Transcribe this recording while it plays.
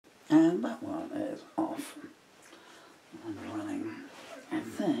And that one is off and running, I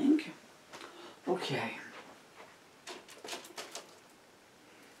think. Okay.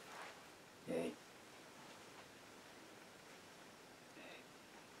 Yay.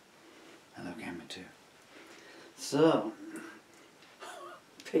 Hello, camera 2. So,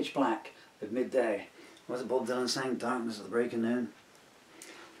 pitch black at midday. Was it Bob Dylan sang "Darkness at the Break of Noon"?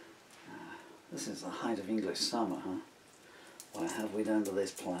 This is the height of English summer, huh? Why have we done to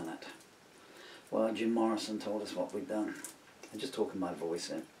this planet? Well, Jim Morrison told us what we'd done. I'm just talking my voice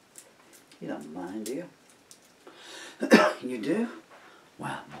in. You don't mind, do you? You do?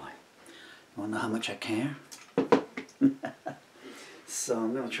 Well, boy. You want to know how much I care? So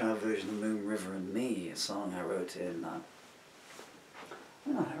I'm going to try a version of Moon River and Me, a song I wrote in...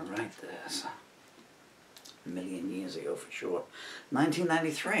 when did I write this? A million years ago for sure.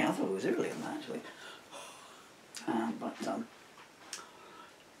 1993, I thought it was earlier than that actually.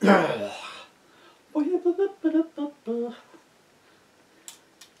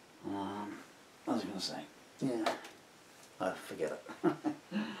 What was I going to say? Yeah. Oh, forget it.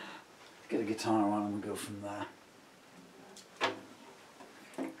 Get a guitar on and we'll go from there.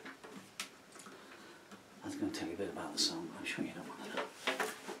 I was going to tell you a bit about the song, but I'm sure you don't want to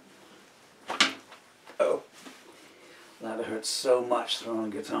know. Oh. That hurts so much throwing a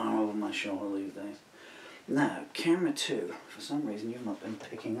guitar over my shoulder these days. Now, camera 2, for some reason you've not been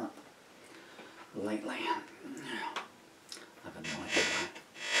picking up lately. I have no idea why.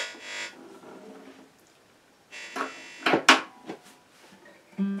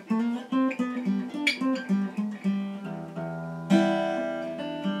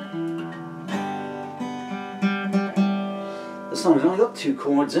 The song's only got 2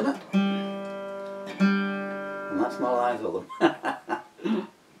 chords in it. And that's not either of them.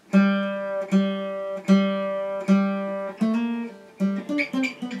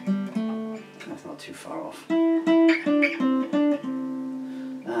 That's not too far off.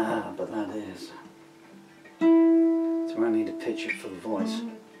 But that is. It's where I need to pitch it for the voice.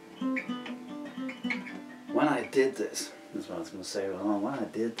 When I did this, that's what I was going to say earlier on, when I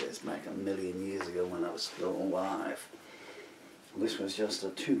did this back a million years ago when I was still alive, this was just a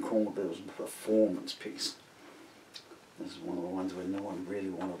 2-chord, it was a performance piece. This is one of the ones where no one really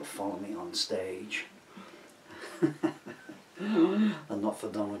wanted to follow me on stage. And not for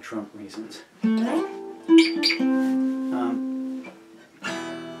Donald Trump reasons. I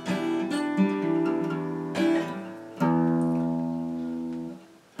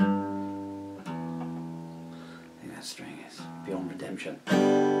think that string is Beyond Redemption.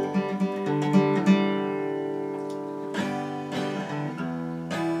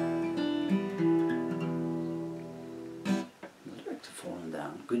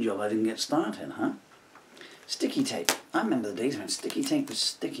 Good job I didn't get started, huh? Sticky tape. I remember the days when sticky tape was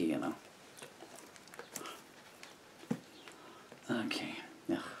sticky, you know. Okay.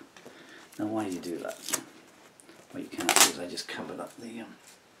 Ugh. Now why do you do that? What you can't do is I just covered up the...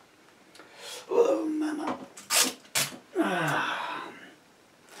 Oh, mama.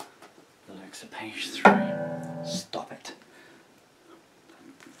 The lyrics of page 3. Stop it.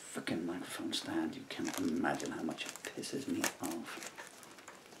 Frickin' microphone stand. You can't imagine how much it pisses me off.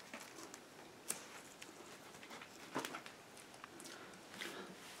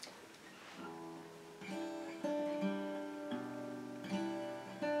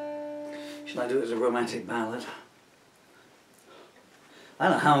 Should I do it as a romantic ballad? I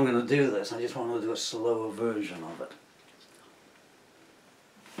don't know how I'm going to do this, I just want to do a slower version of it.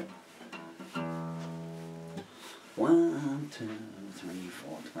 1, 2, 3,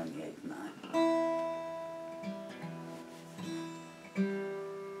 4, 28, 9.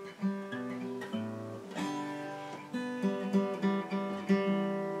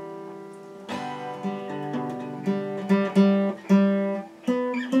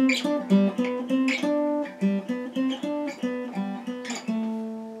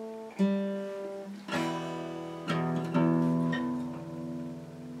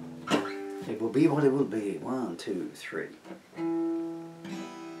 It will be what it will be. 1, 2, 3.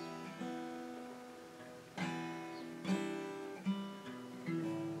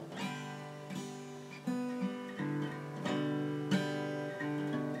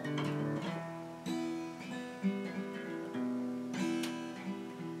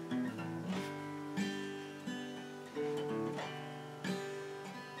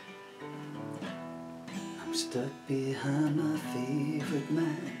 I'm stuck behind my favorite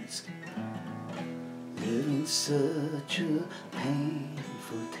mask, living such a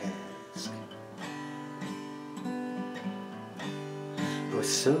painful task. Or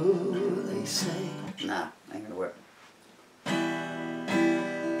so they say. Nah, ain't gonna work.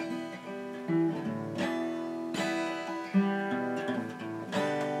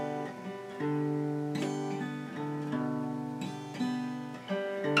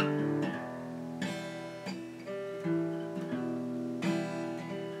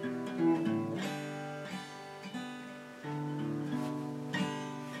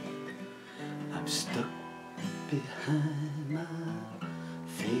 behind my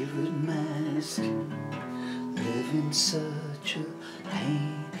favorite mask, living such a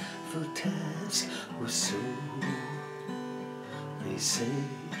painful task, or so they say.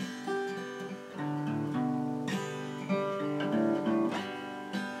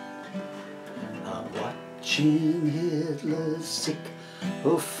 I'm watching Hitler's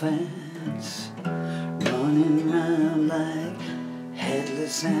sycophants running round like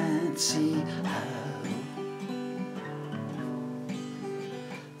headless ants, see how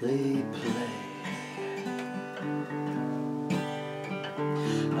they play.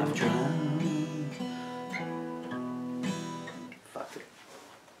 I've drowned. Fuck it.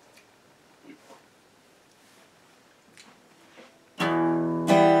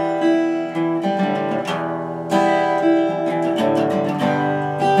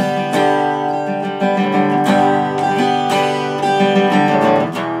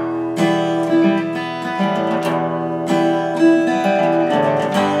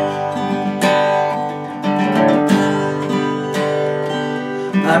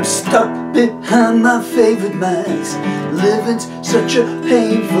 I'm stuck behind my favorite mask, living's such a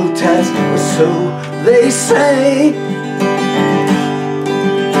painful task, or so they say.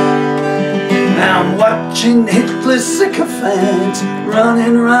 I'm watching Hitler's sycophants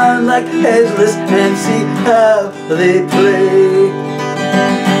running around like headless and see how they play.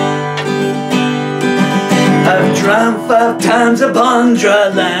 I've drowned 5 times upon dry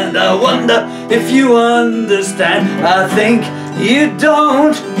land. I wonder if you understand. I think you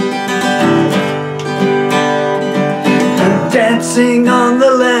don't. And dancing on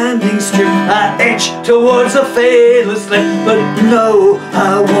the landing strip, I edge towards a fatal slip, but no,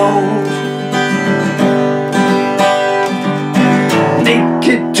 I won't.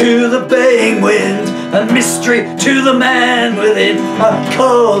 Naked to the baying wind, a mystery to the man within, I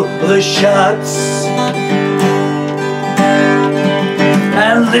call the shots.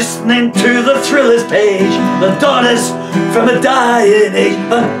 And listening to the thriller's page, the daughters from a dying age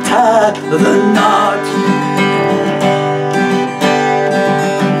untie the knot.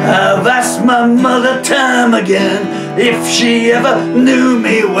 I've asked my mother time again if she ever knew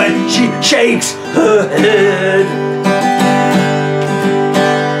me when she shakes her head.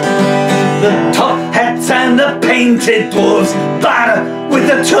 The top hats and the painted dwarves batter with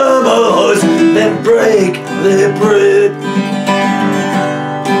the turbo hose, then break their bread.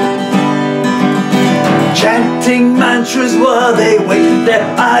 Chanting mantras while they wait, their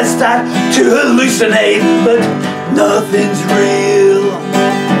eyes start to hallucinate, but nothing's real.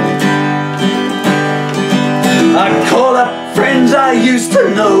 I call up friends I used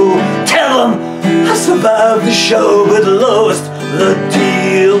to know, tell them I survived the show but lost the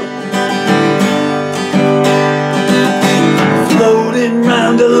deal. Floating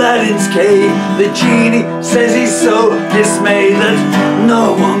round Aladdin's cave, the genie says he's so dismayed that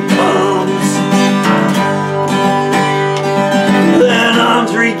no one comes.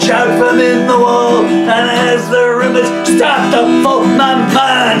 Reach out from in the wall, and as the ribbons start to fall, my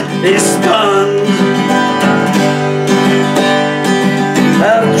mind is stunned.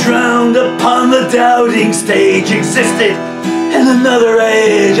 I've drowned upon the doubting stage, existed in another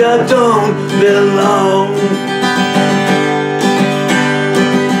age, I don't belong.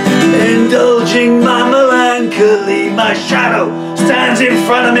 Indulging my melancholy, my shadow stands in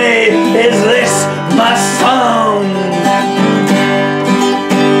front of me, is this my song?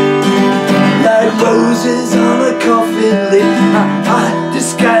 Roses on a coffin lid, my eye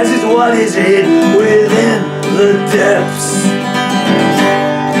disguises what is hid within the depths.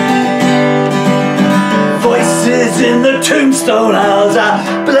 Voices in the tombstone house,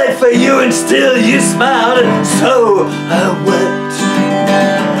 I bled for you and still you smiled, and so I wept.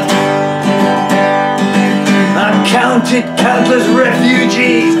 I counted countless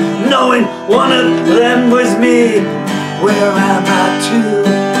refugees, knowing one of them was me. Where am I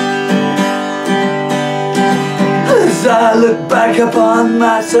to? As I look back upon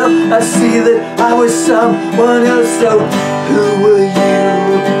myself, I see that I was someone else, so who were you?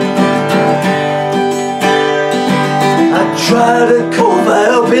 I try to call for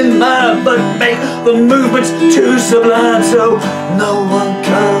help in mind, but make the movements too sublime, so no one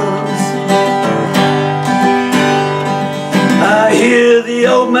comes. I hear the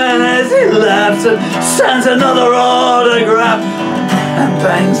old man as he laughs and signs another autograph and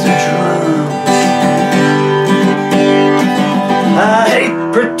bangs the drum. I hate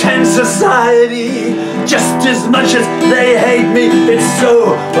pretend society just as much as they hate me. It's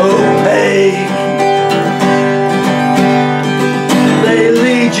so opaque. They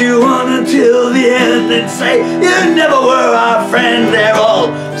lead you on until the end and say you never were our friend. They're all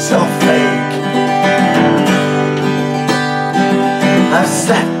so fake.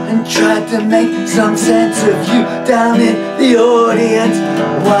 to make some sense of you down in the audience.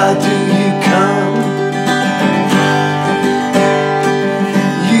 Why do you come?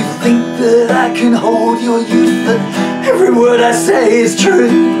 You think that I can hold your youth, that every word I say is true.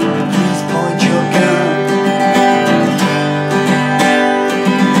 Please point your gun.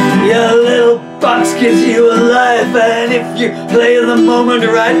 Your little box gives you a life, and if you play the moment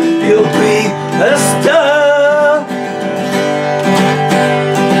right, you'll be a star.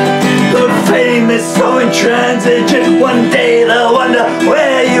 But fame is so intransigent, one day they'll wonder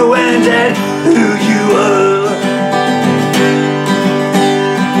where you went and who you were.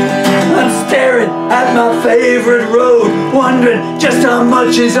 I'm staring at my favorite road, wondering just how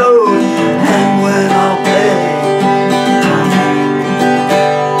much is owed and when I'll pay.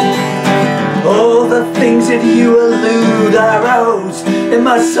 All the things that you elude are ours in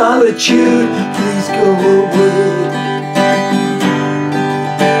my solitude. Please go away.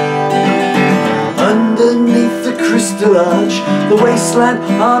 Underneath the crystal arch, the wasteland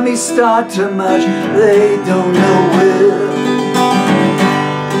armies start to march. They don't know where.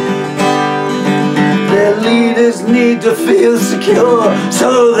 Their leaders need to feel secure,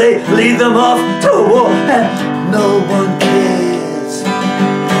 so they lead them off to war, and no one cares.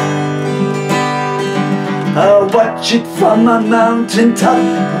 I watch it from a mountaintop,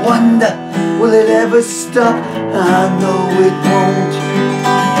 wonder, will it ever stop? I know it won't.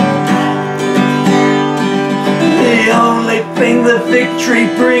 The only thing that victory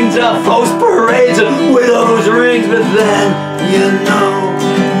brings are false parades and widows' rings, but then, you know,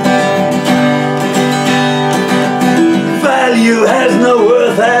 value has no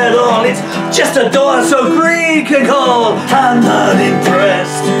worth at all. It's just a door so greed can call. I'm not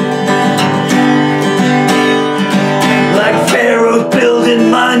impressed. Like pharaohs building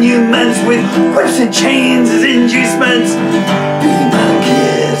monuments with whips and chains as inducements. Be my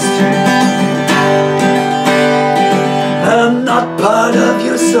guest. I'm not part of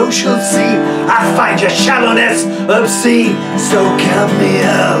your social scene. I find your shallowness obscene, so count me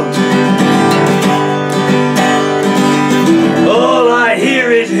out. All I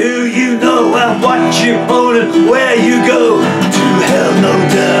hear is who you know and what you own and where you go. To hell, no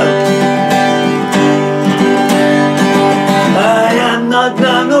doubt. I am not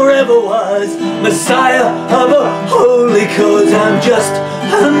now nor ever was Messiah of a holy cause. I'm just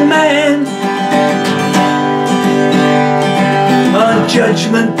a man. On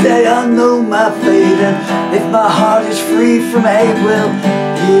Judgment Day I'll know my fate, and if my heart is free from hate, well,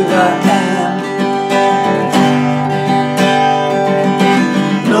 here I am.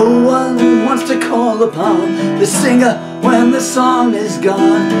 No one wants to call upon the singer when the song is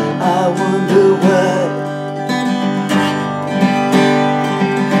gone. I wonder why.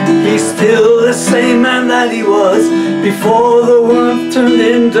 He's still the same man that he was before the warmth turned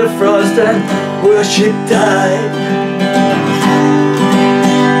into frost and worship died.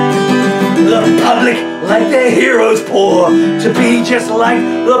 The public, like their heroes, poor to be just like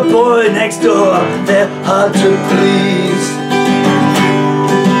the boy next door. They're hard to please.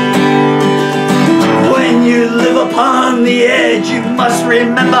 When you live upon the edge, you must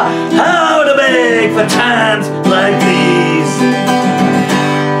remember how to beg for times like these.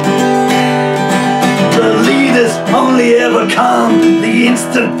 The leaders only ever come the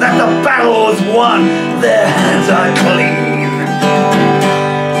instant that the battle is won. Their hands are clean.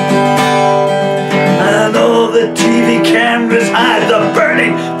 And all the TV cameras hide the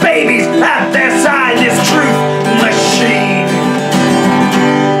burning babies at their side. This truth machine.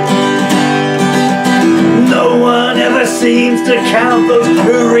 No one ever seems to count those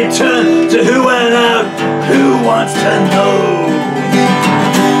who return to who went out. Who wants to know?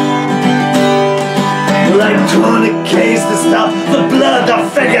 Like tourniquets to stop the blood, the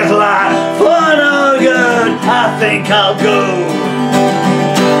figures lie. For no good, I think I'll go.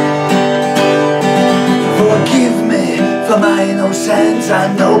 Forgive me for my innocence.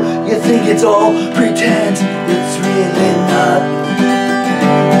 I know you think it's all pretense. It's really not.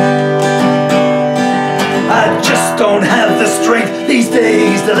 I just don't have the strength these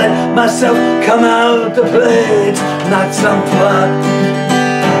days to let myself come out to play. It's not some plot.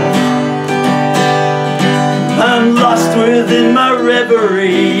 I'm lost within my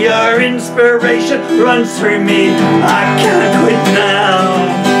reverie. Your inspiration runs through me. I can't quit now.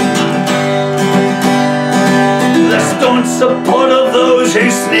 The staunch support of those who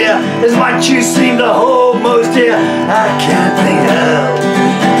sneer is what you seem to hold most dear. I can't think how.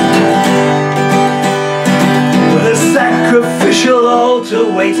 The sacrificial altar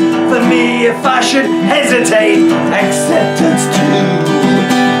waits for me if I should hesitate. Acceptance too.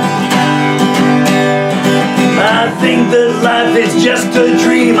 I think that life is just a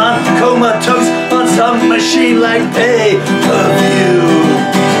dream. I'm comatose on some machine like pay-per-view.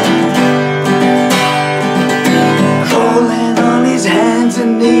 Crawling on his hands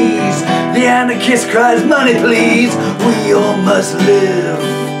and knees, the anarchist cries, money please, we all must live.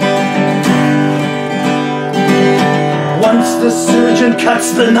 Once the surgeon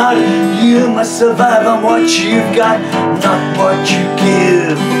cuts the knot, you must survive on what you've got, not what you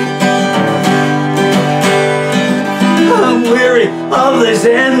give. I'm weary of this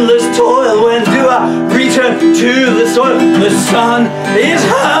endless toil. When do I return to the soil? The sun is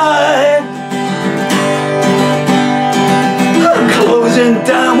high. I'm closing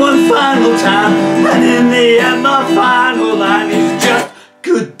down one final time, and in the end my final line is just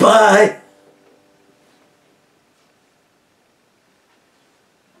goodbye.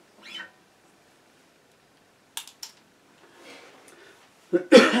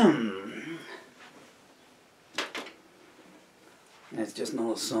 It's just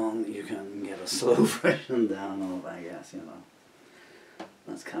not a song that you can get a slow version down of, I guess, you know.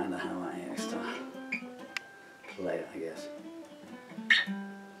 That's kind of how I used to play it, I guess.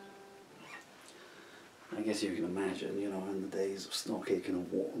 I guess you can imagine, you know, in the days of Stockacre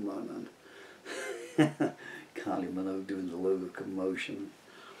and Waterman and Carly Minogue doing the locomotion,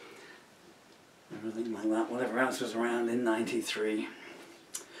 everything like that, whatever else was around in '93.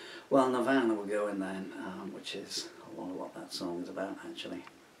 Well, Nirvana will go in then, which is a lot of what that song is about, actually.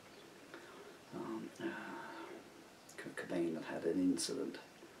 Kurt Cobain had an incident.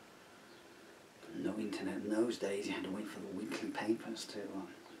 No internet in those days, you had to wait for the weekly papers to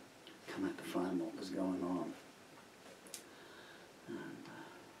come out to find what was going on.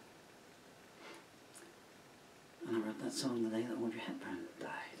 And I wrote that song the day that Audrey Hepburn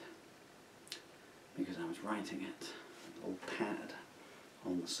died, because I was writing it, an old pad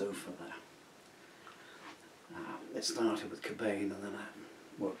on the sofa there. It started with Cobain, and then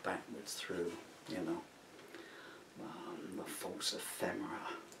I worked backwards through, you know, the false ephemera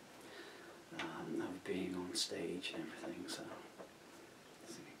of being on stage and everything. So, I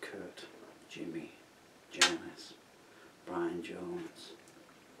think Kurt, Jimmy, Janice, Brian Jones,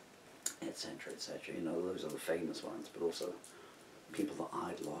 etc., etc. You know, those are the famous ones, but also people that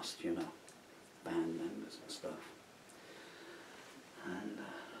I'd lost, you know, band members and stuff. And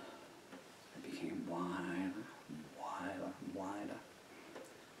it became wider, wider, wider.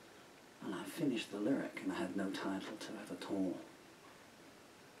 And I finished the lyric and I had no title to it at all.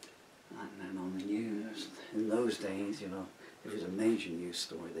 And then on the news, in those days, you know, if it was a major news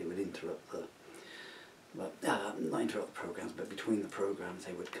story, they would interrupt the, well, not interrupt the programs, but between the programs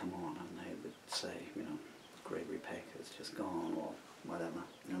they would come on and they would say, you know, Gregory Peck has just gone or whatever,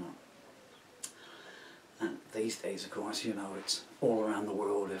 you know. And these days, of course, you know, it's all around the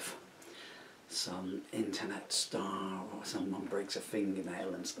world if some internet star or someone breaks a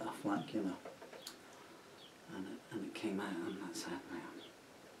fingernail and stuff, like, you know. And it came out, and that's sad, man.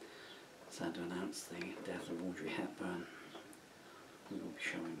 Sad to announce the death of Audrey Hepburn. We will be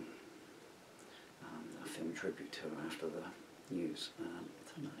showing a film tribute to her after the news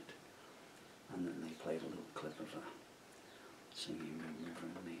tonight. And then they played a little clip of her singing Moon River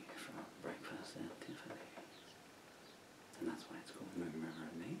and Me for breakfast at Tiffany's. And that's why it's called Moon River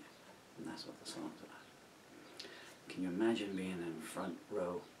and Me, and that's what the song's about. Can you imagine being in front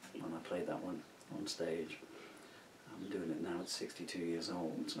row when I played that one on stage? I'm doing it now at 62 years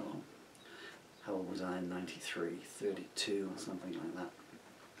old, so how old was I in 93? 32 or something like that.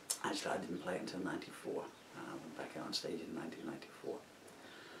 Actually, I didn't play it until 94. I went back out on stage in 1994.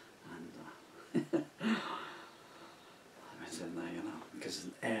 And I was in there, you know, because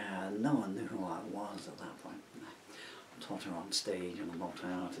no one knew who I was at that point. I taught her on stage on a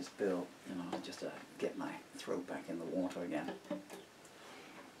multi-artist bill, you know, just to get my throat back in the water again.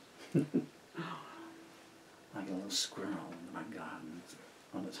 Like a little squirrel in the back garden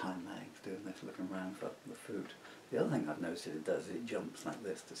on its hind legs, doing this, looking around for the food. The other thing I've noticed it does is it jumps like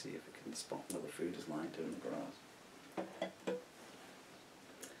this to see if it can spot where the food is lying to in the grass.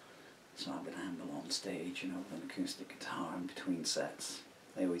 So I would handle on stage, you know, with an acoustic guitar in between sets.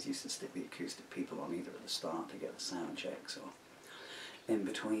 They always used to stick the acoustic people on either at the start to get the sound checks or in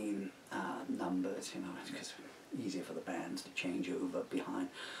between numbers, you know, because easier for the bands to change over behind.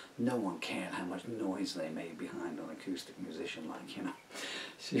 No one cared how much noise they made behind an acoustic musician, like, you know.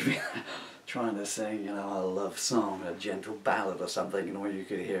 She'd be trying to sing, you know, a love song, a gentle ballad or something, and all you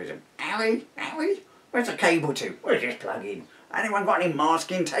could hear is, Harry, where's the cable to? Where's this plug in? Anyone got any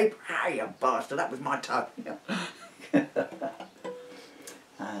masking tape? Ah, you bastard, that was my tug.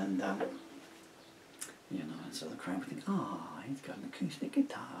 And, you know, and so the crowd would think, oh, he's got an acoustic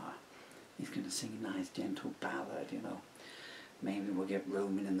guitar. He's going to sing a nice gentle ballad, you know. Maybe we'll get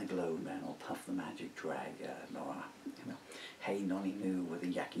roaming in the globe and or Puff the Magic Dragon, or, you know, Hey Nonny Noo with a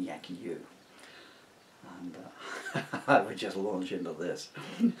Yacky Yacky You. And I would just launch into this.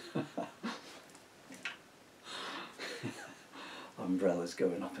 Umbrellas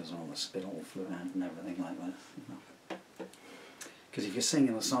going up as on the spinal fluent and everything like that. You know. Because if you're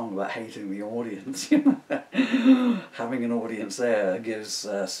singing a song about hating the audience, you know, having an audience there gives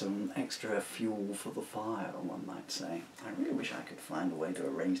some extra fuel for the fire, one might say. I really wish I could find a way to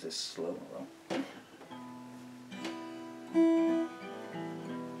arrange this slower though.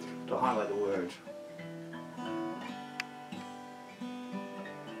 To highlight the words.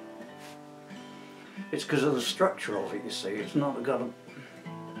 It's because of the structure of it, you see. It's not got a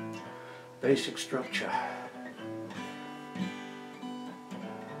basic structure.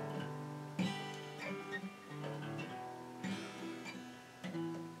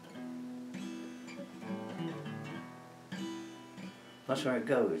 That's where it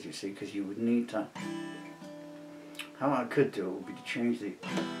goes, you see, because you would need to... How I could do it would be to change the E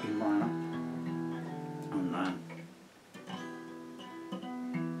minor and then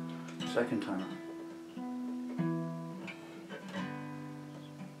second time.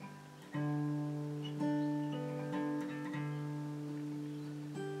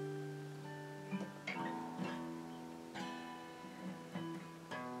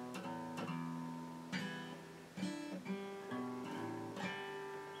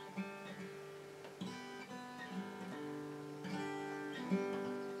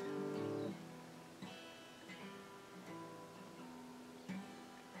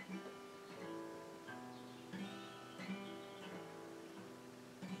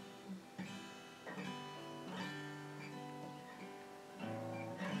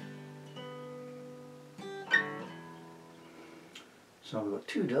 So we've got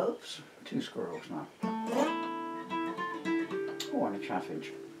 2 doves, 2 squirrels now. Oh, and a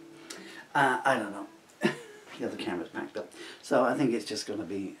chaffinch. I don't know. The other camera's packed up. So I think it's just going to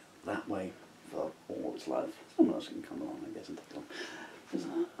be that way for all its life. Someone else can come along, I guess, and take on. There's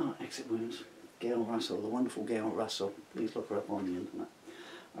our exit wounds. Gail Russell, the wonderful Gail Russell. Please look her up on the internet.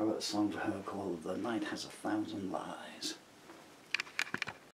 I wrote a song for her called The Night Has a Thousand Lies.